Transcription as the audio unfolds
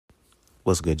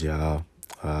What's good, y'all?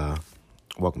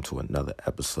 Welcome to another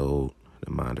episode of the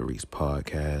Mind of Reese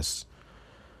podcast.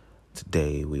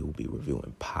 Today we will be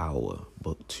reviewing Power,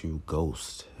 Book 2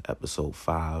 Ghost, Episode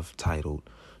 5, titled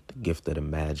The Gift of the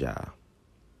Magi.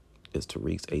 It's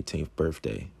Tariq's 18th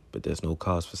birthday, but there's no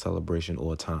cause for celebration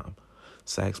or time.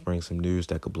 Saxe brings some news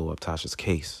that could blow up Tasha's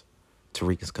case.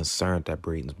 Tariq is concerned that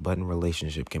Braden's budding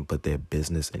relationship can put their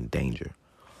business in danger.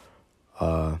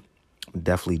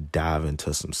 Definitely dive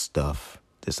into some stuff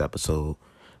this episode.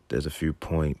 There's a few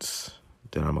points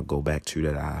that I'm going to go back to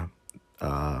that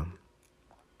I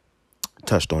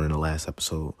touched on in the last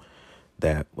episode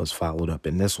that was followed up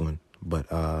in this one.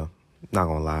 But not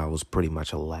going to lie, it was pretty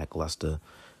much a lackluster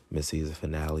mid-season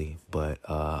finale. But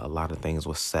a lot of things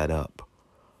were set up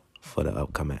for the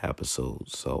upcoming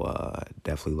episodes. So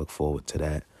definitely look forward to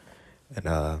that. And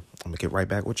I'm going to get right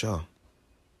back with y'all.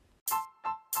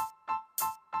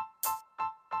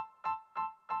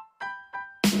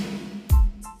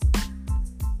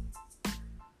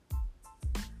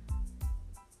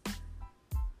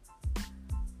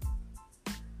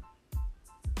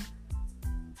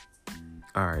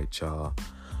 All right, y'all.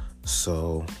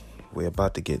 So we're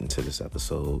about to get into this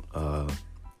episode.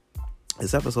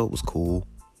 This episode was cool.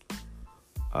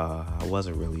 I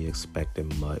wasn't really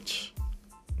expecting much.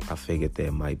 I figured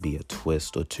there might be a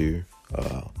twist or two.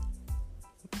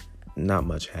 Not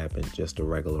much happened. Just a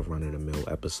regular run-of-the-mill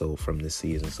episode from this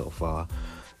season so far.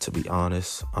 To be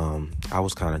honest, I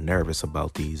was kind of nervous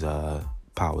about these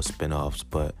Power spinoffs,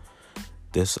 but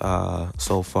this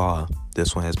so far,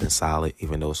 this one has been solid,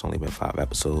 even though it's only been 5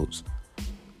 episodes.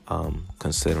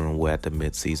 Considering we're at the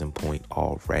mid-season point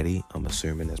already, I'm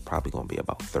assuming there's probably going to be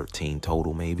about 13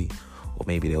 total, maybe, or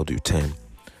maybe they'll do 10.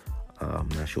 I'm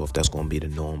not sure if that's going to be the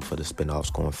norm for the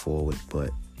spinoffs going forward,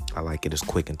 but I like it. It's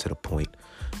quick and to the point.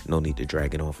 No need to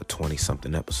drag it on for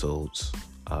 20-something episodes.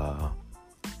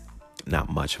 Not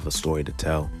much of a story to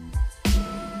tell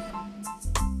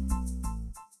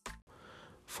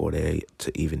for they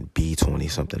to even be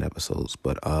 20-something episodes.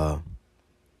 But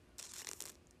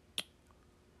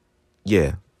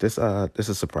yeah, this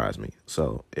has surprised me.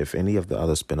 So if any of the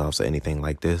other spinoffs are anything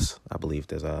like this, I believe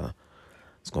there's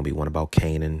it's gonna be one about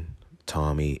Kanan,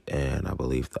 Tommy, and I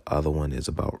believe the other one is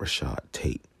about Rashad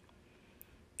Tate.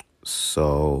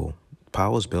 So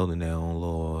Power's building their own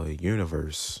little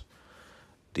universe,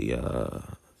 the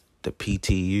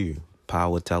PTU,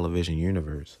 Power Television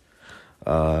Universe.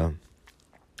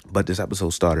 But this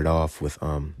episode started off with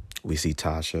we see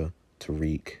Tasha,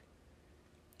 Tariq,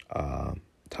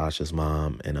 Tasha's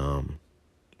mom, and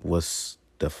what's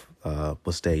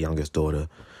their youngest daughter,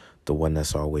 the one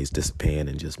that's always disappearing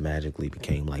and just magically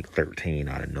became like 13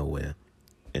 out of nowhere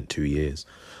in 2 years.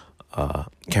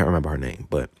 Can't remember her name,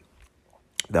 but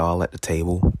they're all at the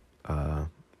table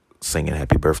singing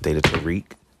happy birthday to Tariq.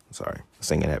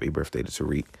 Singing happy birthday to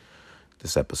Tariq.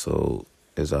 This episode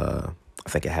is I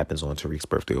think it happens on Tariq's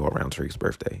birthday or around Tariq's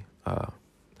birthday.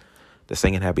 They're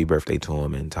singing happy birthday to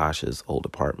him in Tasha's old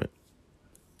apartment.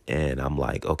 And I'm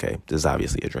like, okay, this is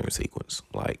obviously a dream sequence.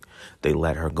 Like, they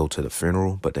let her go to the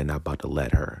funeral, but they're not about to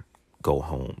let her go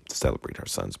home to celebrate her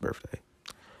son's birthday.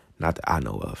 Not that I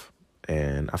know of.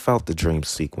 And I felt the dream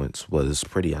sequence was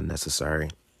pretty unnecessary.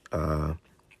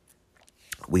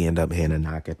 We end up hearing a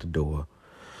knock at the door.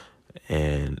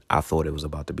 And I thought it was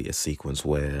about to be a sequence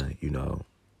where,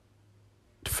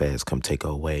 the feds come take her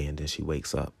away and then she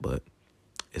wakes up. But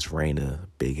it's Raina,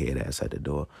 big head ass at the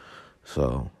door.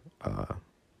 So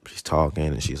she's talking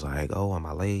and she's like, oh, am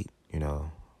I late?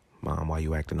 Mom, why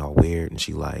you acting all weird? And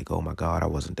she like, oh my God, I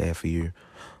wasn't there for you.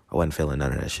 I wasn't feeling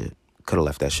none of that shit. Could have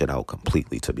left that shit out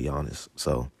completely, to be honest.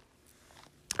 So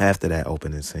after that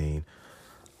opening scene,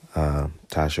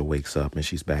 Tasha wakes up and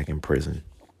she's back in prison.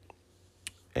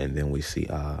 And then we see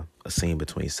a scene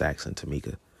between Saxe and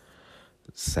Tamika.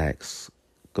 Saxe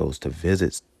goes to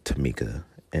visit Tamika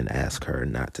and ask her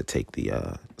not to take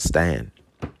the stand,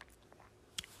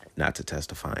 not to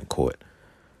testify in court,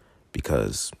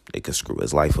 because it could screw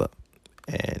his life up.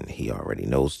 And he already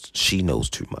knows, she knows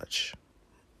too much.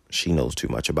 She knows too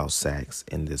much about Saxe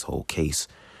in this whole case.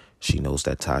 She knows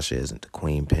that Tasha isn't the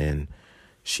queen pin.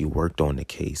 She worked on the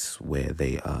case where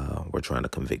they were trying to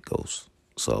convict Ghost.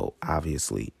 So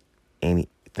obviously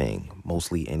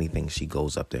mostly anything she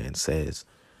goes up there and says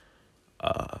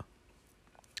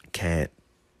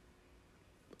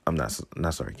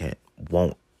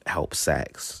won't help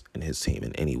Saxe and his team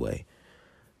in any way,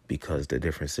 because the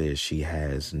difference is she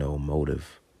has no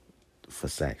motive for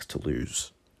Saxe to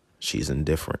lose. She's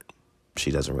indifferent.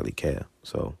 She doesn't really care.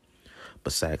 So,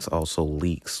 but Saxe also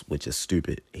leaks, which is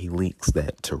stupid. He leaks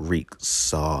that Tariq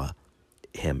saw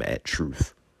him at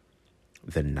Truth.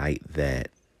 the night that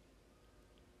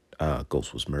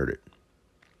Ghost was murdered.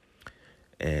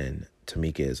 And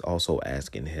Tamika is also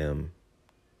asking him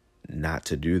not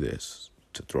to do this,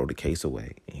 to throw the case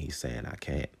away. And he's saying, I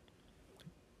can't.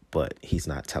 But he's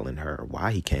not telling her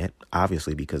why he can't.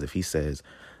 Obviously, because if he says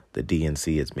the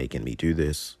DNC is making me do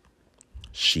this,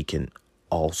 she can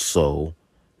also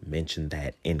mention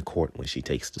that in court when she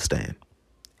takes the stand.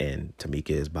 And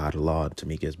Tamika is by the law.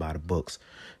 Tamika is by the books.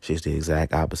 She's the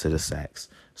exact opposite of Saxe.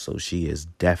 So she is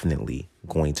definitely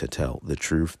going to tell the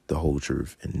truth, the whole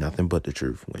truth, and nothing but the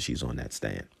truth when she's on that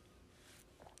stand.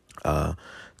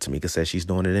 Tamika says she's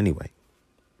doing it anyway.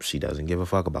 She doesn't give a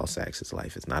fuck about Saxe's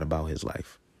life. It's not about his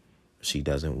life. She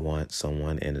doesn't want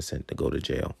someone innocent to go to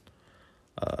jail.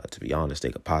 To be honest,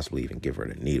 they could possibly even give her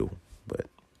the needle. But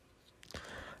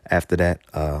after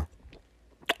that,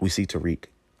 we see Tariq.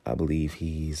 I believe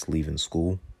he's leaving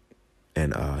school.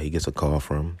 And he gets a call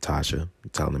from Tasha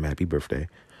telling him happy birthday.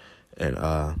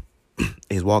 And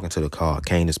he's walking to the car.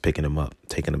 Kane is picking him up,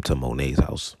 taking him to Monet's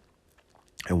house.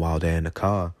 And while they're in the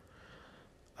car,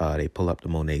 they pull up to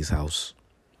Monet's house.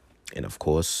 And of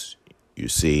course, you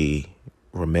see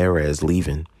Ramirez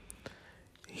leaving.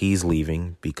 He's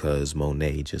leaving because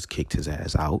Monet just kicked his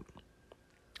ass out.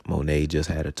 Monet just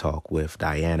had a talk with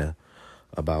Diana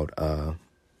about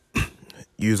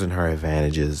using her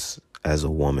advantages as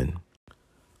a woman.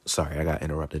 Sorry, I got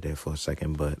interrupted there for a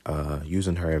second, but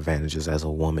using her advantages as a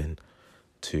woman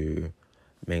to,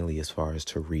 mainly as far as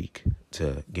Tariq,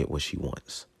 to get what she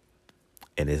wants.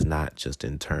 And it's not just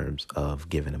in terms of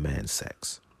giving a man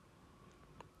sex.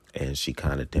 And she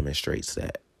kind of demonstrates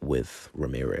that with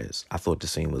Ramirez. I thought the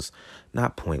scene was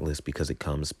not pointless because it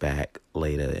comes back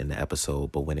later in the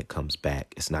episode, but when it comes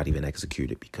back, it's not even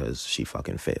executed because she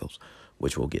fucking fails,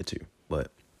 which we'll get to.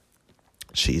 But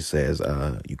she says,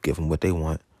 you give them what they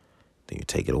want, then you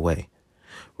take it away.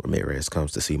 Ramirez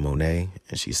comes to see Monet,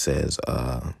 and she says,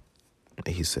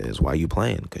 he says, why you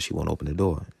playing? Because she won't open the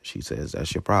door. She says,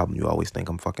 that's your problem. You always think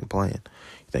I'm fucking playing.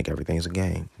 You think everything's a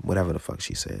game. Whatever the fuck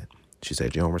she said. She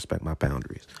said, you don't respect my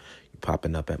boundaries. You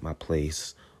popping up at my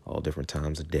place all different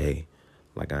times of day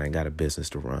like I ain't got a business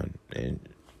to run. And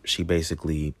she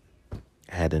basically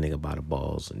had the nigga by the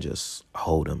balls and just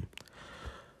hold him.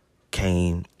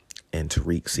 Kane and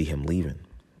Tariq see him leaving.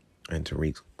 And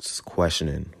Tariq's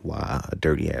questioning why a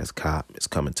dirty-ass cop is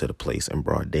coming to the place in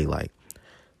broad daylight.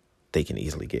 They can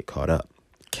easily get caught up.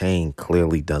 Kane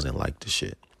clearly doesn't like the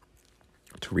shit.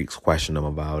 Tariq's questioning him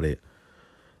about it.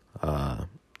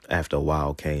 After a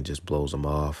while, Kane just blows him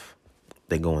off.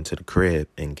 They go into the crib,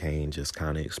 and Kane just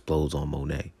kind of explodes on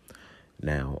Monet.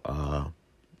 Now,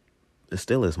 it's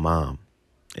still his mom,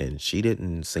 and she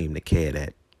didn't seem to care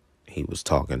that he was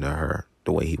talking to her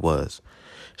the way he was.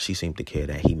 She seemed to care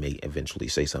that he may eventually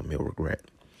say something he'll regret.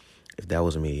 If that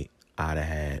was me, I'd have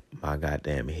had my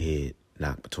goddamn head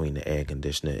knocked between the air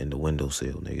conditioner and the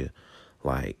windowsill, nigga.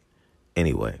 Like,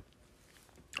 anyway,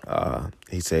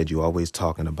 he said, you always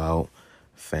talking about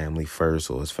family first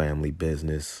or it's family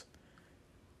business.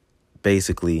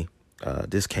 Basically,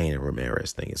 this Kane and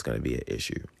Ramirez thing is going to be an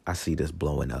issue. I see this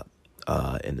blowing up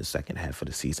in the second half of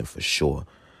the season for sure.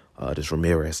 This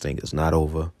Ramirez thing is not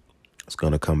over. It's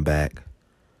going to come back.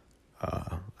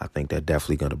 I think they're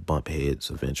definitely going to bump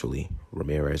heads eventually.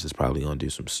 Ramirez is probably going to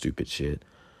do some stupid shit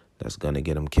that's going to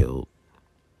get him killed,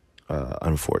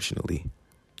 unfortunately.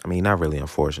 I mean, not really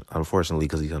unfortunately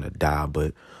because he's going to die,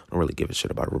 but I don't really give a shit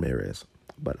about Ramirez.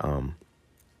 But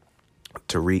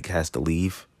Tariq has to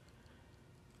leave.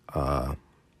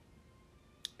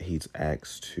 He's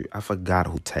asked to... I forgot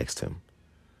who texted him.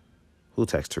 Who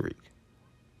texted Tariq?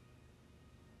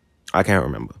 I can't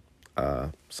remember.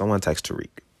 Someone texted Tariq.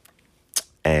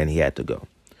 And he had to go.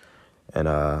 And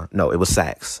no, it was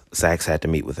Saxe. Saxe had to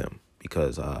meet with him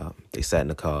because they sat in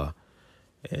the car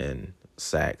and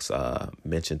Saxe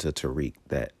mentioned to Tariq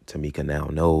that Tamika now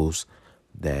knows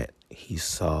that he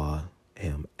saw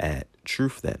him at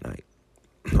Truth that night,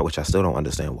 which I still don't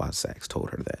understand why Saxe told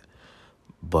her that.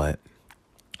 But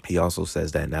he also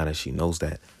says that now that she knows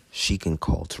that, she can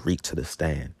call Tariq to the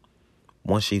stand.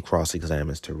 Once she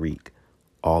cross-examines Tariq,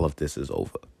 all of this is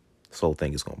over. This whole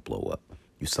thing is going to blow up.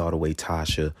 You saw the way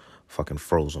Tasha fucking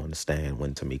froze on the stand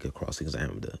when Tamika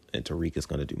cross-examined her. And Tariq is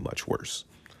going to do much worse.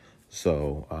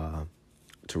 So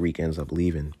Tariq ends up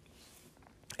leaving.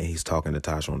 And he's talking to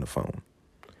Tasha on the phone.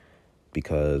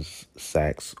 Because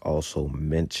Saxe also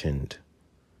mentioned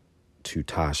to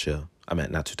Tasha...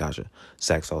 not to Tasha.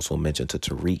 Saxe also mentioned to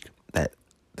Tariq that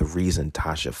the reason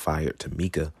Tasha fired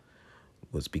Tamika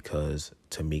was because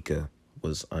Tamika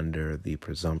was under the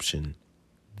presumption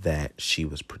that she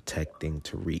was protecting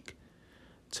Tariq.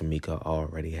 Tamika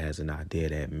already has an idea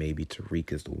that maybe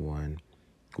Tariq is the one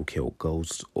who killed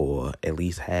Ghost, or at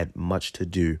least had much to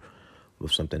do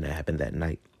with something that happened that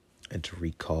night. And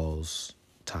Tariq calls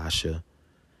Tasha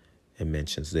and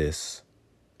mentions this.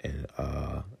 And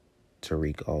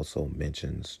Tariq also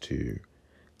mentions to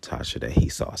Tasha that he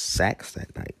saw Saxe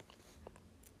that night.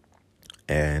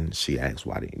 And she asks,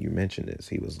 why didn't you mention this?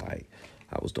 He was like,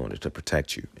 I was doing it to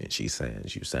protect you. And she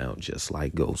says, you sound just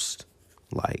like Ghost.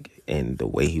 Like, and the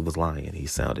way he was lying, he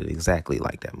sounded exactly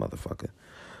like that motherfucker.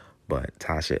 But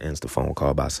Tasha ends the phone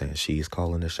call by saying she's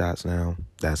calling the shots now.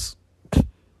 That's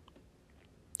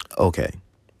okay.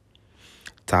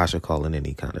 Tasha calling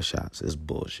any kind of shots is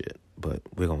bullshit. But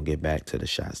we're going to get back to the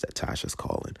shots that Tasha's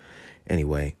calling.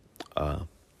 Anyway,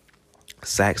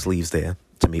 Saxe leaves there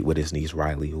to meet with his niece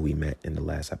Riley, who we met in the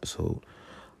last episode,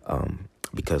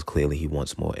 because clearly he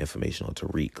wants more information on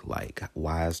Tariq. Like,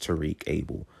 why is Tariq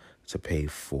able to pay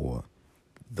for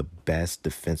the best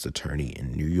defense attorney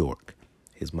in New York?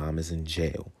 His mom is in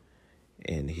jail,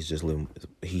 and he's just living.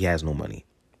 He has no money.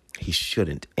 He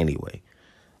shouldn't anyway.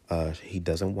 He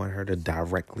doesn't want her to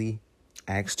directly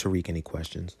ask Tariq any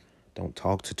questions. Don't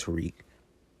talk to Tariq.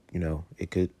 You know,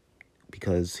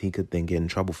 because he could then get in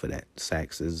trouble for that.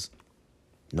 Saxe is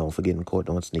known for getting caught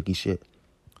doing sneaky shit.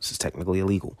 This is technically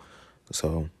illegal.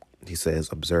 So he says,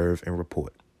 observe and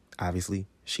report. Obviously,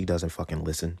 she doesn't fucking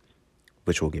listen,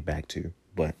 which we'll get back to.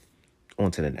 But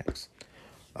on to the next.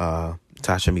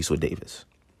 Tasha meets with Davis.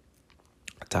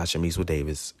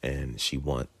 And she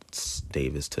wants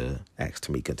Davis to ask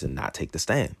Tamika to not take the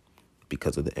stand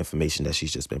because of the information that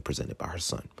she's just been presented by her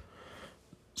son.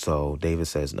 So Davis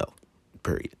says no,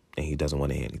 period. And he doesn't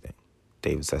want to hear anything.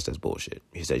 Davis says that's bullshit.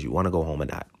 He says, you want to go home or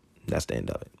not? That's the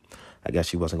end of it. I guess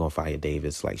she wasn't going to fire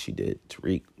Davis like she did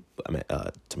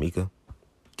Tamika.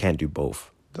 Can't do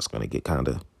both. That's going to get kind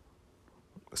of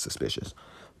suspicious.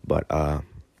 But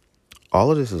all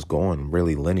of this is going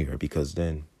really linear because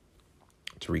then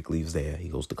Tariq leaves there. He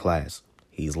goes to class.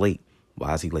 He's late.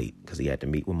 Why is he late? Because he had to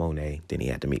meet with Monet. Then he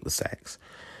had to meet with Saxe.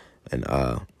 And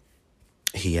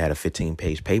he had a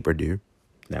 15-page paper due.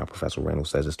 Now Professor Reynolds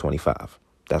says it's 25.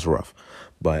 That's rough.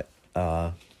 But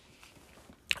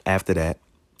after that,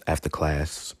 after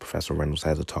class, Professor Reynolds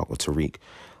has a talk with Tariq,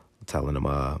 telling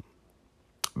him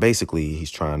basically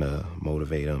he's trying to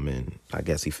motivate him, and I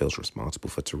guess he feels responsible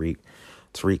for Tariq.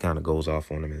 Tariq kind of goes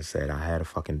off on him and said, I had a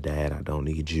fucking dad. I don't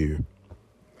need you.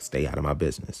 Stay out of my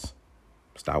business.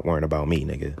 Stop worrying about me,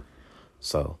 nigga.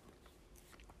 So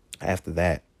after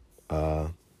that,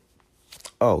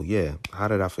 oh yeah, how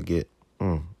did I forget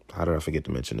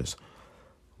to mention this?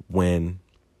 When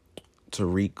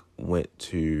Tariq went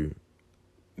to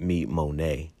meet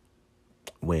Monet,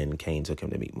 when Kane took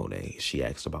him to meet Monet, she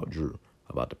asked about Drew,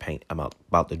 about the paint,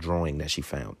 about the drawing that she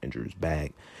found in Drew's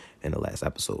bag in the last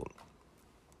episode.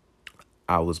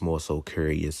 I was more so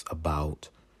curious about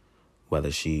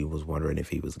whether she was wondering if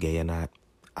he was gay or not.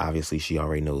 Obviously, she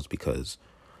already knows because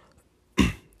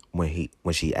when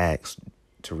she asked,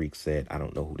 Tariq said, I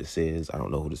don't know who this is. I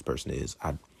don't know who this person is.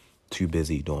 I'm too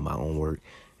busy doing my own work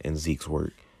and Zeke's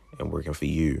work and working for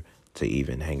you to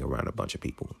even hang around a bunch of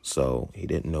people. So he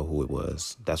didn't know who it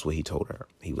was. That's what he told her.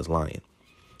 He was lying.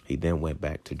 He then went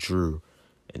back to Drew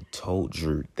and told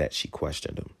Drew that she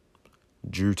questioned him.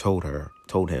 Drew told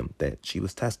him that she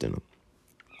was testing him.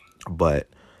 But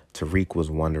Tariq was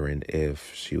wondering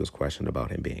if she was questioned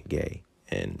about him being gay.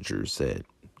 And Drew said,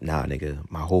 nah, nigga,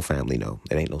 my whole family know.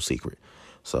 It ain't no secret.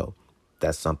 So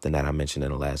that's something that I mentioned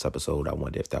in the last episode. I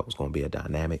wondered if that was going to be a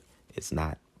dynamic. It's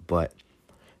not. But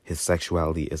his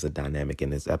sexuality is a dynamic in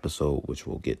this episode, which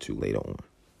we'll get to later on.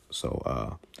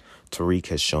 So Tariq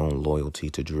has shown loyalty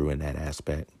to Drew in that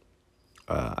aspect.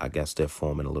 I guess they're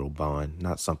forming a little bond.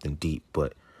 Not something deep,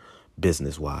 but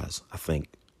business-wise, I think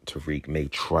Tariq may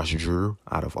trust Drew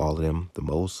out of all of them the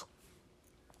most.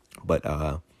 But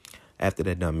after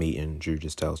they're done meeting, Drew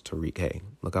just tells Tariq, hey,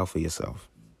 look out for yourself.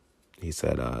 He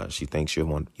said she thinks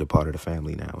you're part of the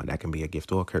family now, and that can be a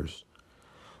gift or a curse.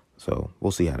 So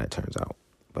we'll see how that turns out.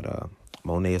 But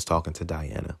Monet is talking to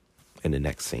Diana in the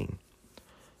next scene.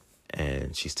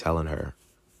 And she's telling her,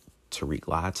 Tariq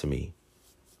lied to me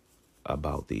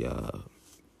about the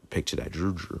picture that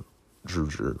Drew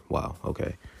drew. Wow,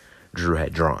 okay. Drew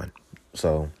had drawn.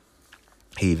 So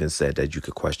he even said that you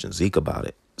could question Zeke about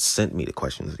it. Sent me to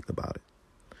question Zeke about it.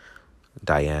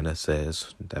 Diana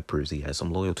says that proves he has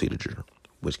some loyalty to Drew,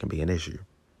 which can be an issue.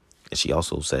 And she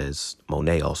also says,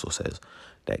 Monet also says,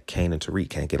 that Kane and Tariq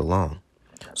can't get along.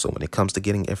 So when it comes to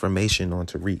getting information on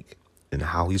Tariq and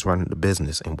how he's running the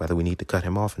business and whether we need to cut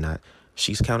him off or not,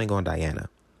 she's counting on Diana.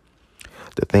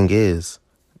 The thing is,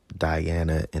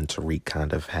 Diana and Tariq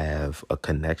kind of have a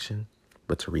connection,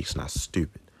 but Tariq's not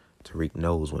stupid. Tariq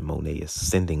knows when Monet is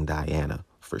sending Diana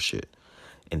for shit.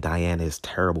 And Diana is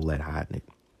terrible at hiding it.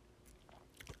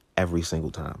 Every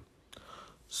single time.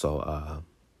 So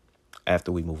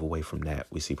after we move away from that,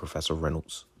 we see Professor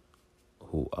Reynolds,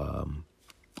 who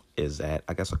is at,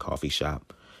 I guess, a coffee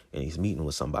shop, and he's meeting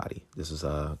with somebody. This is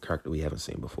a character we haven't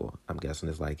seen before. I'm guessing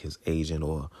it's like his agent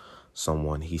or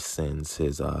someone he sends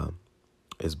his I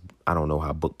don't know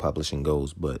how book publishing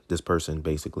goes, but this person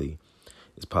basically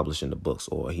is publishing the books,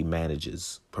 or he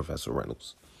manages Professor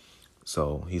Reynolds.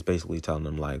 So he's basically telling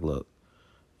them, like, look,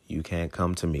 you can't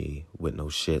come to me with no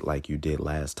shit like you did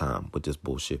last time with this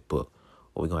bullshit book,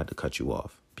 or we're going to have to cut you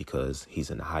off, because he's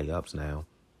in the high ups now.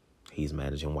 He's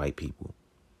managing white people.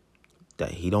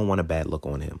 That he don't want a bad look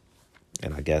on him.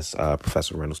 And I guess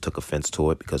Professor Reynolds took offense to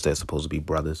it because they're supposed to be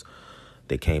brothers.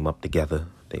 They came up together.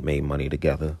 They made money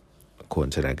together.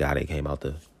 According to that guy, they came out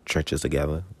the trenches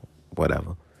together.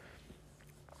 Whatever.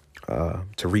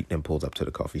 Tariq then pulls up to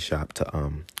the coffee shop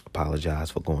to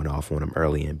apologize for going off on him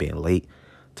early and being late.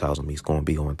 Tells him he's going to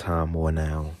be on time more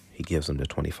now. He gives him the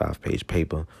 25-page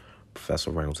paper.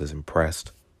 Professor Reynolds is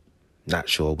impressed. Not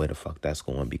sure where the fuck that's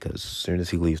going, because as soon as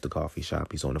he leaves the coffee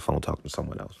shop, he's on the phone talking to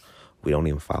someone else. We don't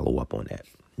even follow up on that.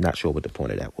 Not sure what the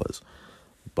point of that was.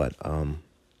 But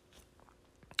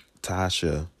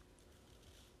Tasha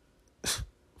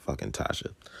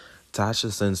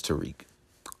sends Tariq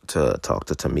to talk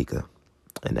to Tamika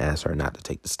and ask her not to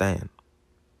take the stand.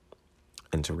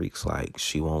 And Tariq's like,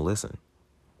 she won't listen.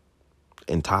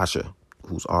 And Tasha,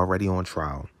 who's already on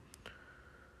trial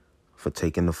for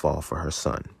taking the fall for her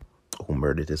son, who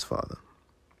murdered his father,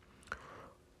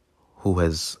 who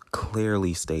has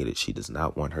clearly stated she does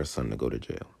not want her son to go to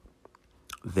jail,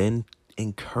 then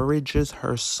encourages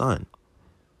her son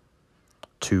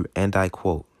to, and I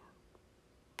quote,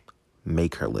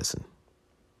 make her listen.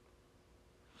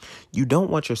 You don't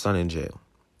want your son in jail,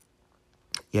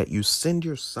 yet you send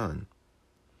your son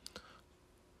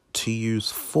to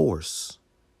use force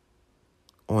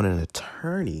on an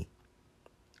attorney.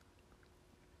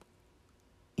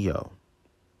 Yo,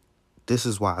 this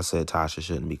is why I said Tasha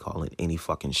shouldn't be calling any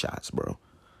fucking shots, bro.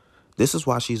 This is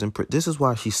why she's this is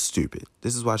why she's stupid.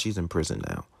 This is why she's in prison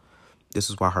now. This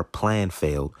is why her plan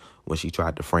failed when she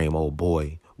tried to frame old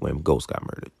boy when Ghost got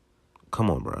murdered.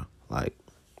 Come on, bro. Like,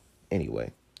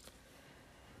 anyway.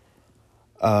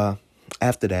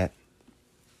 After that,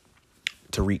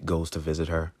 Tariq goes to visit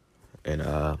her, and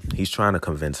he's trying to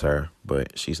convince her,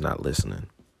 but she's not listening.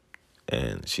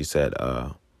 And he said,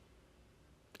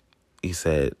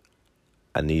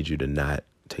 I need you to not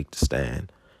take the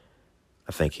stand.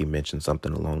 I think he mentioned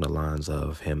something along the lines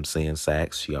of him seeing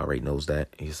Saxe. She already knows that.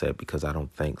 He said, because I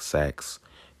don't think Saxe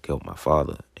killed my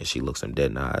father. And she looks him dead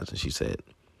in the eyes, and she said,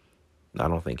 I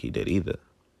don't think he did either.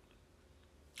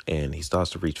 And he starts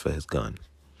to reach for his gun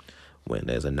when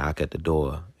there's a knock at the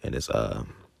door, and it's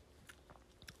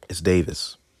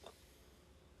Davis.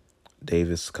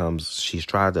 Davis comes. She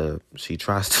tries to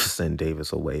send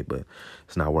Davis away, but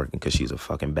it's not working because she's a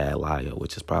fucking bad liar,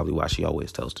 which is probably why she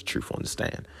always tells the truth on the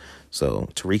stand. So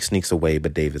Tariq sneaks away,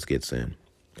 but Davis gets in,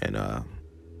 and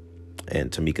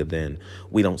Tamika then,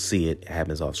 we don't see it, it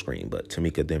happens off screen, but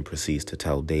Tamika then proceeds to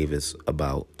tell Davis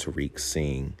about Tariq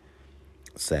seeing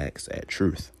Saxe at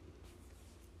Truth.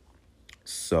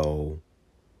 So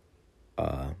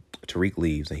Tariq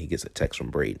leaves and he gets a text from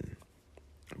Braden.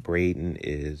 Braden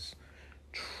is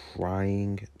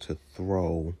trying to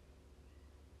throw...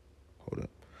 Hold up.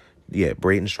 Yeah,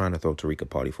 Braden's trying to throw Tariq a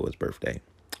party for his birthday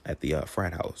at the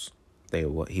frat house.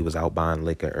 He was out buying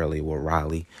liquor earlier with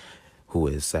Riley, who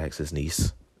is Saxe's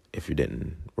niece, if you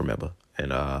didn't remember.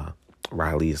 And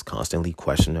Riley is constantly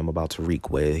questioning him about Tariq,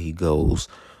 where he goes,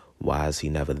 why is he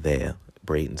never there?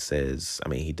 Braden says,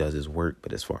 he does his work,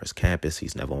 but as far as campus,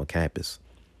 he's never on campus.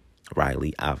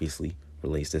 Riley obviously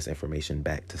relates this information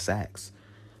back to Saxe.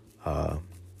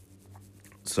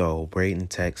 So Braden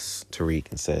texts Tariq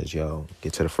and says, yo,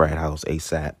 get to the frat house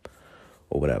ASAP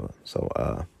or whatever.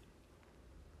 So,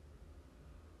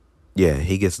 yeah,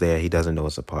 he gets there. He doesn't know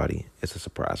it's a party. It's a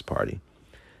surprise party.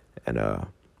 And,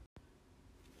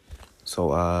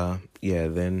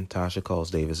 then Tasha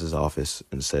calls Davis's office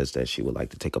and says that she would like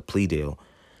to take a plea deal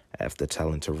after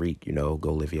telling Tariq,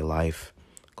 go live your life,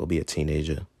 go be a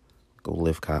teenager,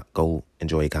 go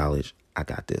enjoy college. I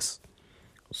got this.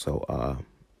 So,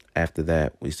 after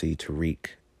that, we see Tariq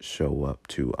show up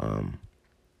to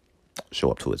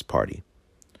his party.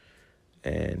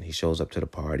 And he shows up to the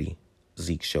party.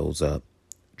 Zeke shows up.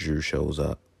 Drew shows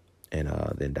up. And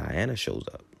then Diana shows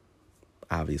up.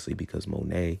 Obviously, because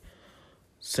Monet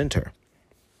sent her.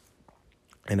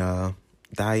 And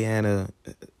Diana,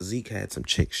 Zeke had some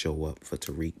chicks show up for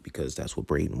Tariq because that's what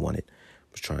Brayden wanted.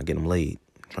 Was trying to get him laid,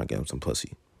 trying to get him some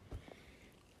pussy.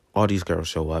 All these girls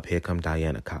show up. Here come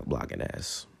Diana, cock blocking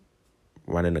ass,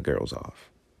 running the girls off.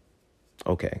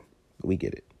 Okay, we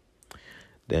get it.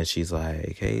 Then she's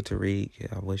like, hey,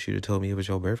 Tariq, I wish you'd have told me it was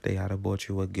your birthday. I'd have bought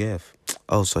you a gift.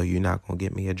 Oh, so you're not going to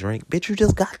get me a drink? Bitch, you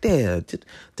just got there.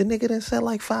 The nigga that said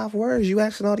like 5 words. You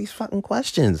asking all these fucking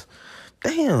questions.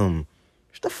 Damn.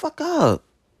 Shut the fuck up.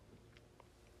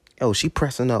 Yo, she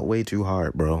pressing up way too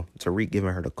hard, bro. Tariq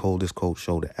giving her the coldest cold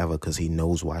shoulder ever because he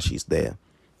knows why she's there.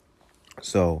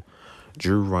 So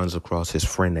Drew runs across his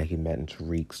friend that he met in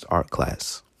Tariq's art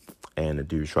class. And the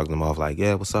dude shrugs him off like,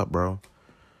 yeah, what's up, bro?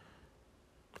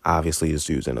 Obviously, this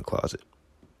dude's in the closet.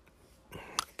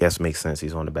 Guess makes sense.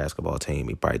 He's on the basketball team.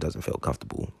 He probably doesn't feel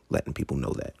comfortable letting people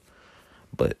know that.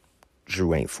 But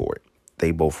Drew ain't for it.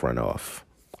 They both run off.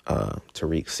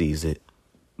 Tariq sees it.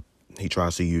 He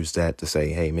tries to use that to say,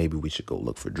 hey, maybe we should go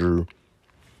look for Drew.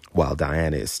 While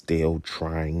Diana is still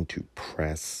trying to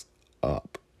press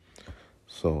up.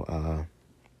 So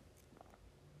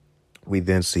we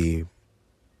then see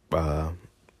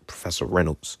Professor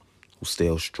Reynolds, who's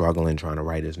still struggling trying to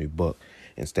write his new book.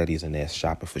 Instead, he's in there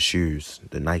shopping for shoes.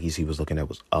 The Nikes he was looking at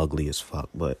was ugly as fuck.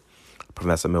 But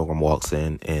Professor Milgram walks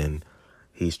in and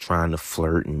he's trying to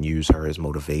flirt and use her as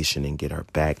motivation and get her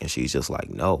back. And she's just like,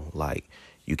 no, like,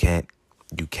 you can't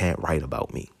write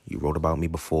about me. You wrote about me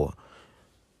before.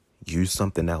 Use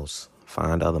something else.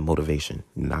 Find other motivation.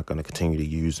 You're not going to continue to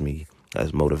use me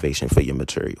as motivation for your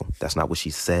material. That's not what she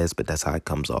says, but that's how it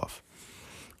comes off.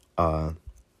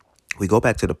 We go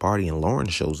back to the party and Lauren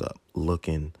shows up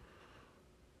looking.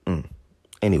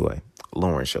 Anyway,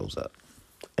 Lauren shows up.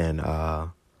 And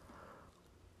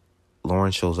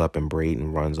Lauren shows up and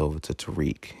Brayden runs over to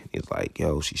Tariq. He's like,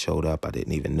 yo, she showed up. I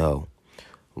didn't even know.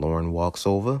 Lauren walks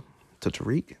over to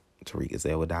Tariq. Tariq is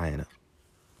there with Diana.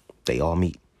 They all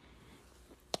meet.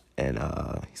 And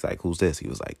he's like, who's this? He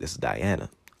was like, this is Diana.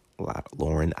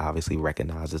 Lauren obviously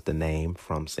recognizes the name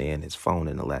from seeing his phone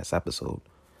in the last episode.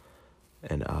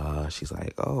 And she's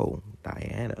like, oh,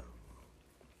 Diana.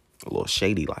 A little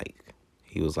shady like.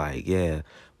 He was like, yeah.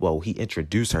 Well, he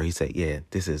introduced her. He said, yeah,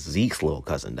 this is Zeke's little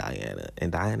cousin, Diana.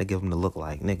 And Diana gave him the look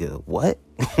like, nigga, what?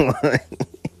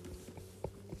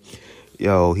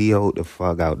 Yo, he owed the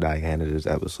fuck out Diana this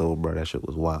episode, bro. That shit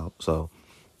was wild. So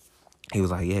he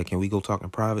was like, yeah, can we go talk in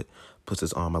private? Puts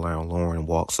his arm around Lauren and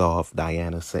walks off.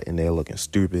 Diana sitting there looking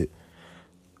stupid.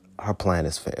 Her plan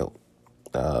has failed.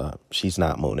 She's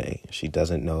not Monet. She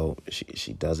doesn't know.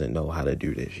 She doesn't know how to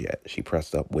do this yet. She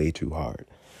pressed up way too hard.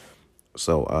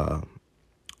 So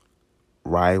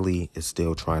Riley is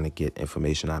still trying to get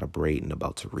information out of Brayden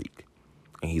about Tariq.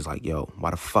 And he's like, yo,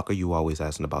 why the fuck are you always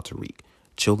asking about Tariq?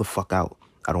 Chill the fuck out.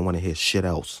 I don't want to hear shit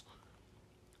else.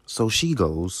 So she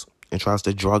goes and tries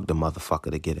to drug the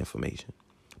motherfucker to get information.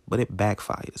 But it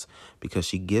backfires because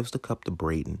she gives the cup to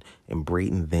Brayden and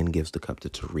Brayden then gives the cup to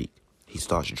Tariq. He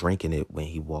starts drinking it when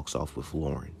he walks off with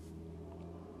Lauren.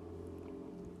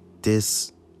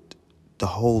 The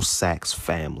whole Sachs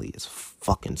family is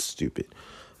fucking stupid.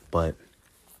 But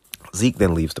Zeke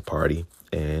then leaves the party,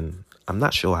 and I'm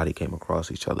not sure how they came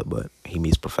across each other, but he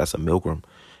meets Professor Milgram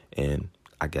in,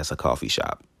 I guess, a coffee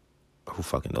shop. Who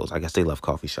fucking knows? I guess they left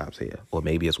coffee shops here, or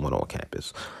maybe it's one on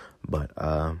campus. But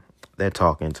they're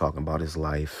talking about his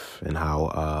life and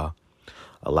how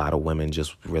a lot of women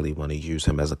just really want to use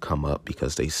him as a come up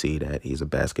because they see that he's a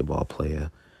basketball player,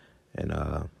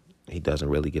 and he doesn't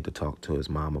really get to talk to his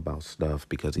mom about stuff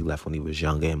because he left when he was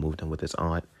younger and moved in with his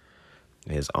aunt.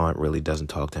 And his aunt really doesn't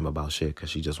talk to him about shit because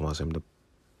she just wants him to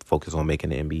focus on making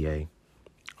the NBA.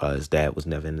 His dad was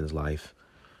never in his life.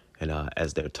 And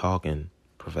as they're talking,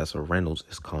 Professor Reynolds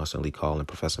is constantly calling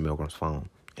Professor Milgram's phone.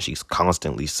 And she's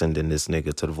constantly sending this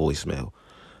nigga to the voicemail.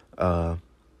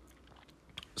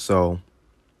 So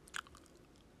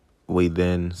we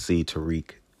then see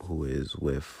Tariq, who is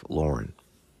with Lauren.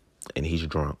 And he's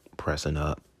drunk, pressing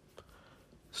up.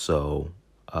 So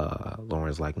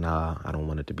Lauren's like, nah, I don't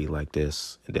want it to be like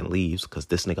this. And then leaves because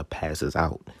this nigga passes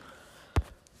out.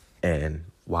 And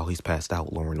while he's passed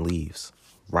out, Lauren leaves.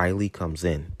 Riley comes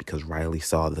in because Riley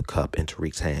saw the cup in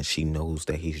Tariq's hand. She knows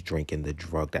that he's drinking the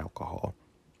drugged alcohol,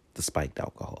 the spiked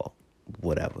alcohol,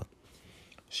 whatever.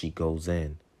 She goes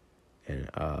in and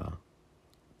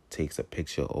takes a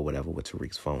picture or whatever with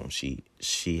Tariq's phone.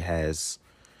 She has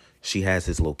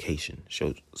his location.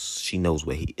 She knows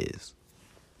where he is.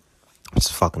 It's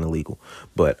fucking illegal.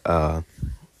 But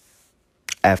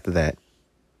after that,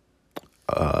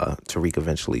 Tariq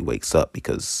eventually wakes up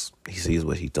because he sees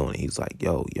what he's doing. He's like,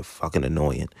 yo, you're fucking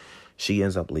annoying. She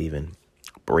ends up leaving.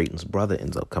 Brayton's brother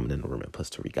ends up coming in the room and puts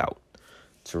Tariq out.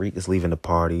 Tariq is leaving the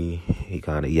party. He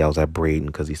kind of yells at Brayton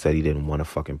because he said he didn't want a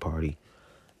fucking party.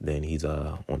 Then he's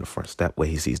on the front step where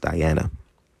he sees Diana.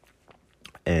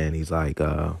 And he's like,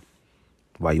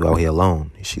 why you out here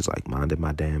alone? And she's like, minding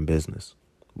my damn business.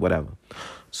 Whatever.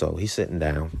 So he's sitting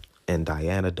down, and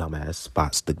Diana, dumbass,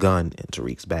 spots the gun in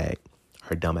Tariq's bag.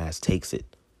 Her dumbass takes it.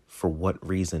 For what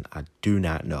reason, I do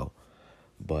not know.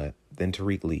 But then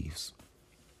Tariq leaves.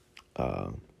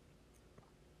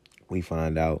 We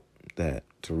find out that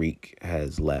Tariq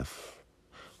has left.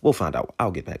 We'll find out.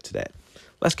 I'll get back to that.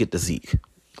 Let's get to Zeke.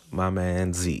 My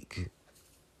man Zeke.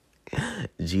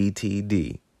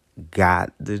 GTD.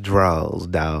 Got the draws,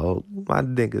 dog. My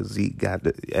nigga Zeke got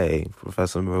the... Hey,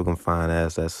 Professor Morgan fine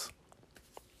ass.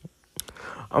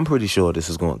 I'm pretty sure this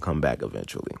is going to come back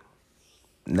eventually.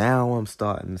 Now I'm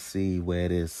starting to see where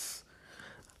there's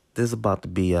about to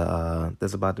be an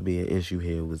issue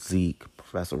here with Zeke,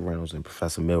 Professor Reynolds, and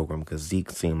Professor Milgram, because Zeke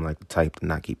seemed like the type to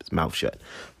not keep his mouth shut.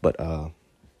 But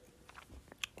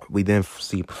we then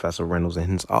see Professor Reynolds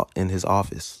in his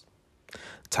office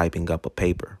typing up a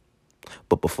paper.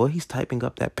 But before he's typing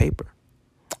up that paper,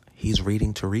 he's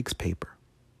reading Tariq's paper.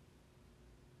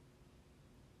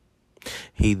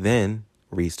 He then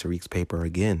reads Tariq's paper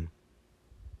again.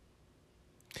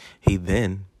 He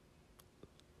then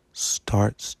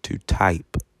starts to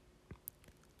type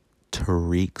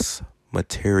Tariq's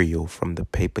material from the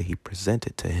paper he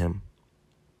presented to him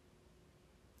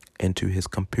into his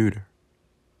computer.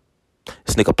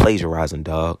 This nigga plagiarizing,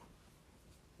 dog.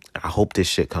 I hope this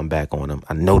shit come back on him.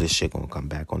 I know this shit gonna come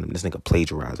back on him. This nigga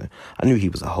plagiarizing. I knew he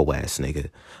was a hoe ass nigga.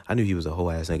 I knew he was a hoe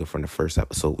ass nigga from the first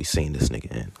episode we seen this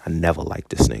nigga in. I never liked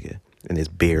this nigga and his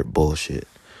beard bullshit.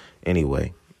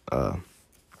 Anyway,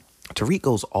 Tariq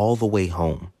goes all the way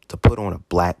home to put on a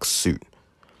black suit,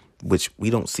 which we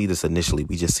don't see this initially.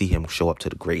 We just see him show up to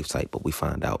the gravesite, but we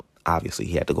find out, obviously,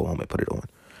 he had to go home and put it on.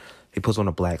 He puts on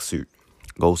a black suit,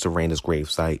 goes to Raina's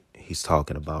gravesite. He's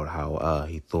talking about how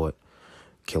he thought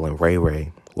killing Ray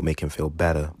Ray will make him feel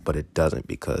better, but it doesn't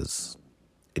because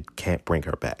it can't bring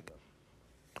her back.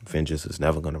 Vengeance is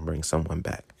never going to bring someone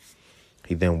back.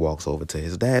 He then walks over to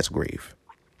his dad's grave.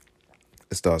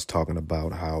 It starts talking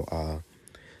about how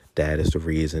dad is the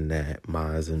reason that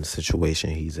Ma's in the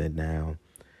situation he's in now.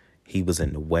 He was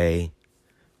in the way.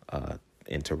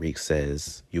 And Tariq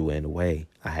says, you were in the way.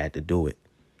 I had to do it.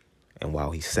 And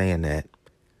while he's saying that,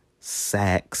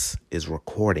 Saxe is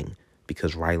recording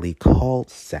because Riley called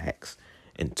Saxe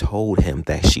and told him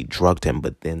that she drugged him,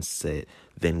 but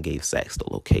then gave Saxe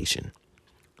the location.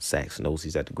 Saxe knows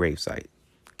he's at the gravesite.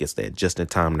 Gets there just in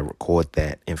time to record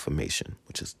that information,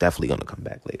 which is definitely going to come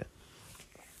back later.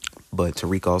 But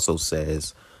Tariq also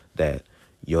says that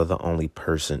you're the only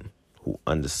person who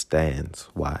understands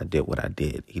why I did what I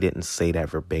did. He didn't say that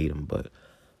verbatim, but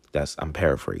I'm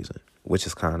paraphrasing, which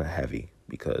is kind of heavy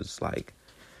because, like,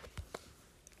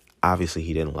 obviously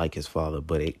he didn't like his father,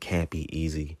 but it can't be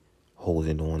easy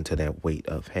holding on to that weight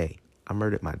of, hey, I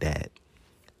murdered my dad.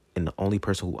 And the only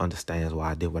person who understands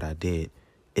why I did what I did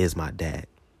is my dad.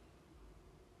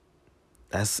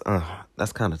 That's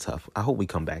kind of tough. I hope we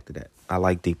come back to that. I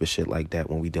like deeper shit like that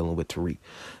when we dealing with Tariq.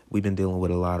 We've been dealing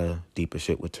with a lot of deeper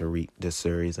shit with Tariq this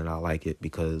series, and I like it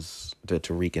because the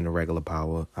Tariq in the regular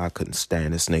power, I couldn't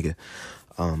stand this nigga.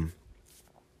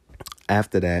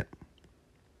 After that,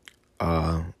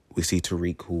 we see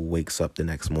Tariq, who wakes up the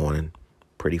next morning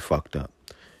pretty fucked up.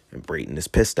 And Brayton is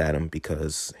pissed at him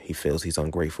because he feels he's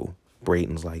ungrateful.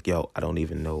 Brayton's like, yo, I don't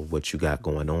even know what you got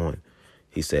going on.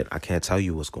 He said, I can't tell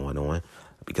you what's going on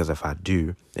because if I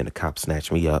do, and the cops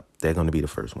snatch me up, they're going to be the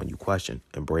first one you question.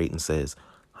 And Brayton says,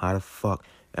 how the fuck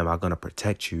am I going to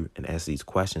protect you and ask these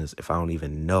questions if I don't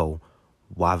even know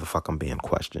why the fuck I'm being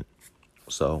questioned?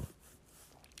 So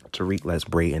Tariq lets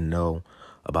Brayton know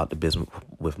about the business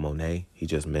with Monet. He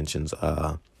just mentions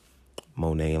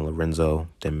Monet and Lorenzo,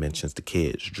 then mentions the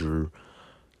kids, Drew,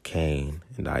 Kane,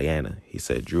 and Diana. He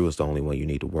said Drew is the only one you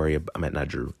need to worry about. I mean, not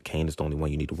Drew. Kane is the only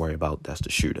one you need to worry about. That's the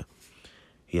shooter.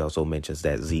 He also mentions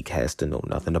that Zeke has to know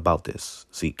nothing about this.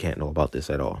 Zeke can't know about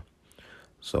this at all.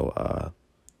 So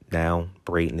now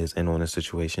Brayton is in on the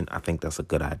situation. I think that's a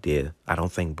good idea. I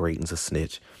don't think Brayton's a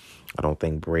snitch. I don't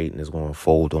think Brayton is going to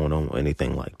fold on him or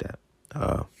anything like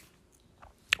that.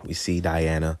 We see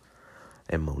Diana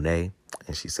and Monet,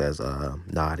 and she says,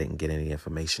 no, I didn't get any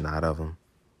information out of him.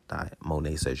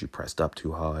 Monet says you pressed up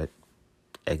too hard.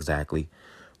 Exactly.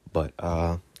 But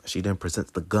she then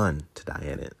presents the gun to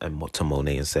Diana and to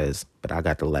Monet and says, but I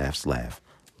got the last laugh.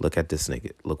 Look at this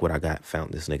nigga. Look what I got.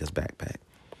 Found this nigga's backpack.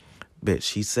 Bitch,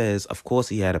 she says, of course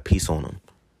he had a piece on him.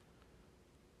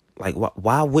 Like,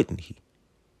 why wouldn't he?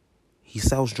 He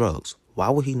sells drugs. Why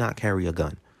would he not carry a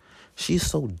gun? She's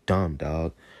so dumb,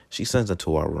 dog. She sends her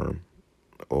to our room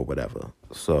or whatever.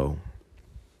 So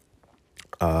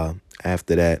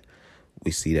after that,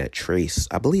 we see that Trace,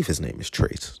 I believe his name is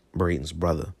Trace, Braden's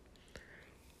brother,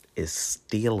 is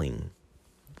stealing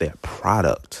their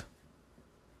product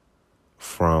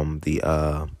from the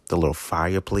little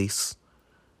fireplace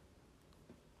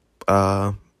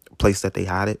place that they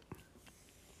hide it.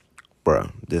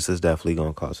 Bruh, this is definitely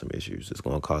gonna cause some issues. It's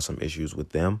gonna cause some issues with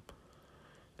them.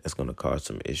 It's gonna cause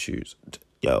some issues.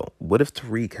 Yo, what if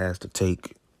Tariq has to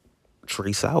take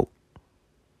Trace out?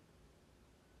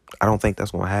 I don't think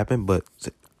that's gonna happen, but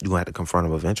you're gonna have to confront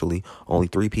him eventually. Only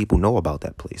 3 people know about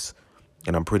that place.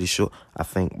 And I'm pretty sure, I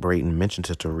think Braden mentioned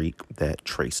to Tariq that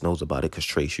Trace knows about it because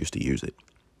Trace used to use it.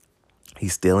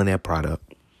 He's stealing their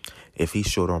product. If he's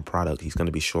short on product, he's going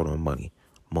to be short on money.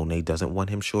 Monet doesn't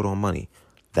want him short on money.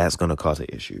 That's going to cause an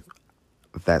issue.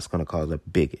 That's going to cause a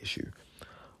big issue.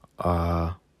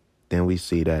 Then we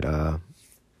see that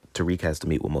Tariq has to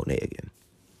meet with Monet again.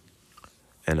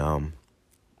 And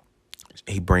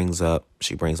she brings up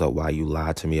why you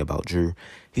lied to me about Drew.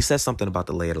 He says something about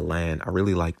the lay of the land. I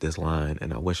really like this line,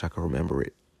 and I wish I could remember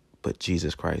it. But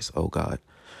Jesus Christ, oh God.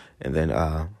 And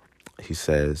then he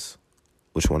says,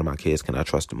 which one of my kids can I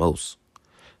trust the most?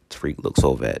 Tariq looks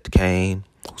over at Kane,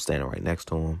 who's standing right next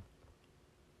to him,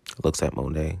 looks at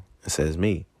Monet and says,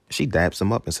 me. She daps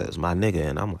him up and says, my nigga.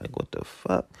 And I'm like, what the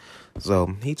fuck?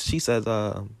 So she says,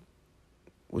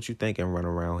 what you thinking running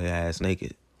around here ass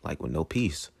naked, like with no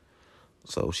peace?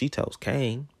 So she tells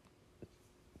Kane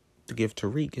to give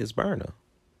Tariq his burner.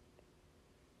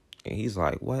 And he's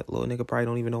like, what? Little nigga probably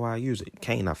don't even know how I use it.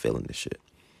 Kane not feeling this shit.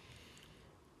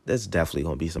 There's definitely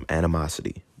going to be some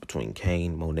animosity between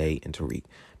Kane, Monet, and Tariq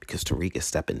because Tariq is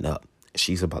stepping up.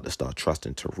 She's about to start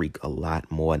trusting Tariq a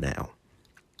lot more now.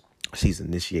 She's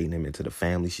initiating him into the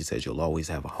family. She says, you'll always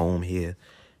have a home here.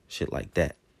 Shit like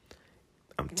that.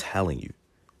 I'm telling you,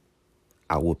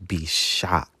 I would be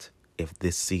shocked if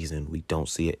this season we don't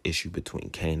see an issue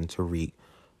between Kane and Tariq,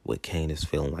 where Kane is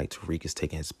feeling like Tariq is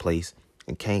taking his place,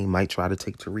 and Kane might try to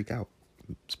take Tariq out.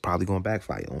 It's probably going to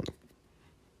backfire on him.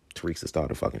 Tariq's the star of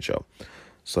the fucking show.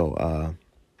 So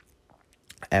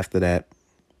after that,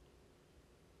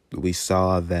 we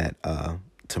saw that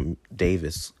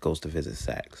Davis goes to visit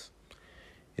Saxe.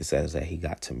 It says that he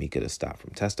got Tamika to stop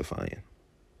from testifying.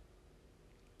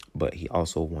 But he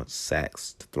also wants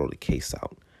Saxe to throw the case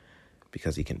out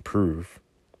because he can prove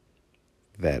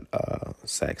that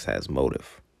Saxe has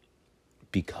motive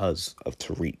because of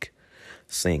Tariq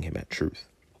seeing him at truth.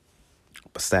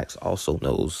 But Saxe also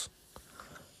knows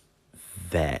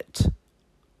that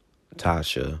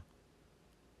Tasha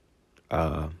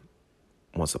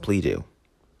wants a plea deal.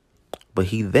 But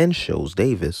he then shows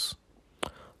Davis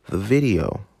the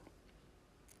video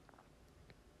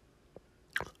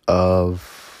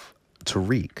of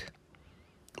Tariq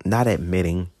not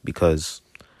admitting, because,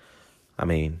 I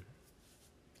mean,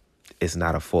 it's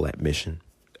not a full admission,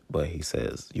 but he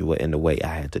says, you were in the way, I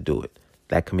had to do it.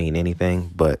 That could mean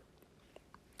anything, but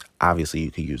obviously you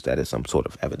could use that as some sort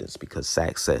of evidence because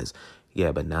Saxe says,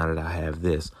 yeah, but now that I have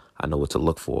this, I know what to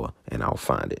look for and I'll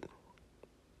find it.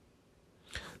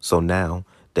 So now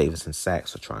Davis and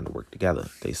Saxe are trying to work together.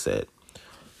 They said,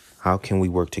 how can we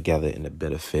work together in the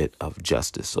benefit of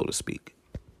justice, so to speak?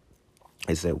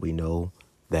 They said, we know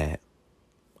that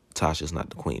Tasha's not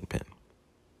the queen pin.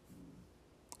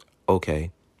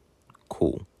 Okay,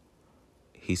 cool.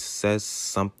 He says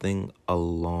something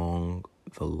along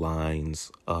the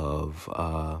lines of,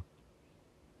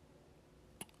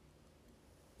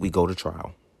 we go to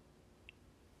trial.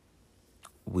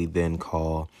 We then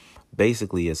call,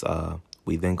 basically it's,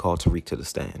 we then call Tariq to the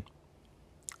stand.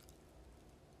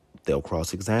 They'll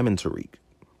cross-examine Tariq.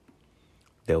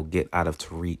 They'll get out of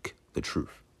Tariq the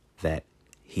truth that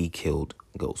he killed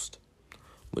Ghost,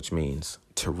 which means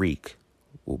Tariq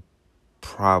will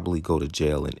probably go to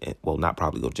jail and well, not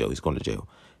probably go to jail. He's going to jail.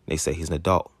 They say he's an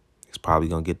adult. He's probably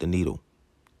going to get the needle.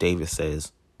 Davis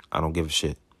says, I don't give a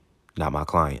shit. Not my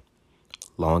client.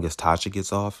 Long as Tasha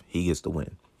gets off, he gets the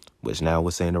win. Which now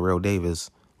we're saying the real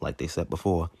Davis, like they said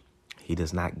before, he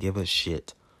does not give a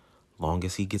shit. Long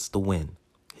as he gets the win,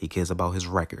 he cares about his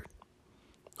record.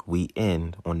 We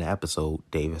end on the episode,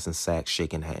 Davis and Saxe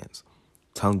shaking hands.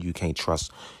 Telling you can't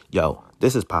trust. Yo,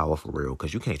 this is power for real,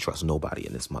 because you can't trust nobody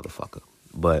in this motherfucker.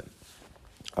 But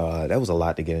that was a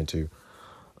lot to get into.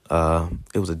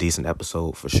 It was a decent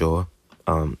episode for sure.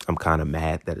 I'm kind of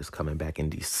mad that it's coming back in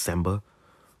December.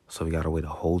 So we got to wait a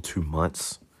whole 2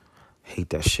 months.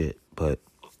 Hate that shit. But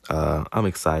I'm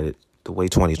excited. The way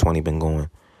 2020 been going,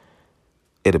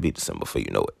 it'll be December before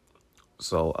you know it.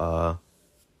 So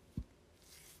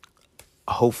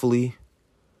hopefully,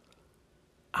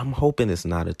 I'm hoping it's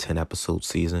not a 10 episode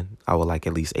season. I would like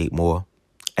at least 8 more.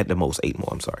 At the most 8 more,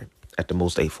 I'm sorry. At the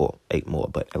most 8 more,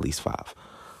 but at least 5.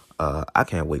 I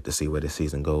can't wait to see where this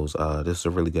season goes. This is a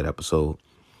really good episode.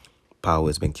 Power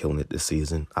has been killing it this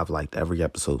season. I've liked every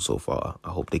episode so far. I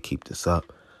hope they keep this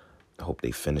up. I hope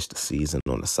they finish the season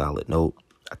on a solid note.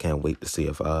 I can't wait to see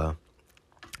if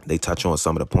they touch on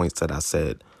some of the points that I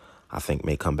said I think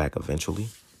may come back eventually.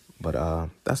 But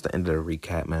that's the end of the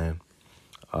recap, man.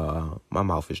 My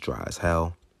mouth is dry as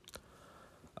hell.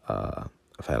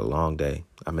 I've had a long day.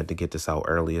 I meant to get this out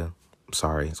earlier. I'm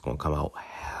sorry, it's going to come out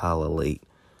hella late.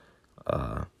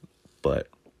 But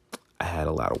I had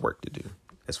a lot of work to do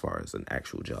as far as an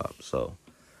actual job. So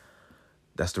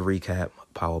that's the recap.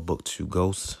 Power Book 2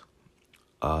 Ghosts.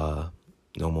 No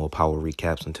more Power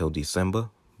recaps until December.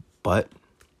 But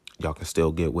y'all can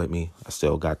still get with me. I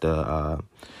still got the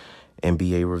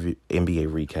NBA review, NBA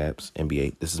recaps.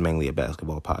 This is mainly a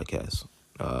basketball podcast.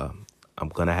 I'm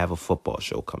going to have a football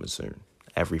show coming soon.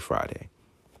 Every Friday.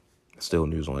 Still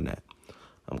news on that.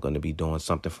 I'm going to be doing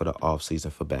something for the off season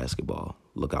for basketball.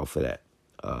 Look out for that.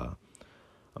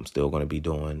 I'm still going to be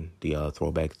doing the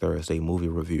Throwback Thursday movie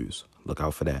reviews. Look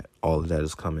out for that. All of that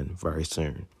is coming very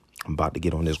soon. I'm about to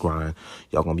get on this grind.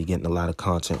 Y'all going to be getting a lot of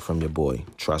content from your boy.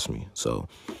 Trust me. So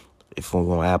if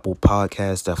you're on Apple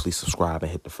Podcasts, definitely subscribe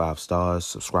and hit the 5 stars.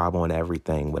 Subscribe on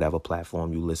everything, whatever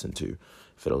platform you listen to.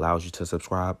 If it allows you to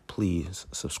subscribe, please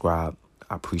subscribe.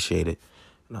 I appreciate it.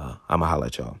 I'm going to holler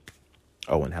at y'all.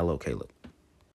 Oh, and hello, Caleb.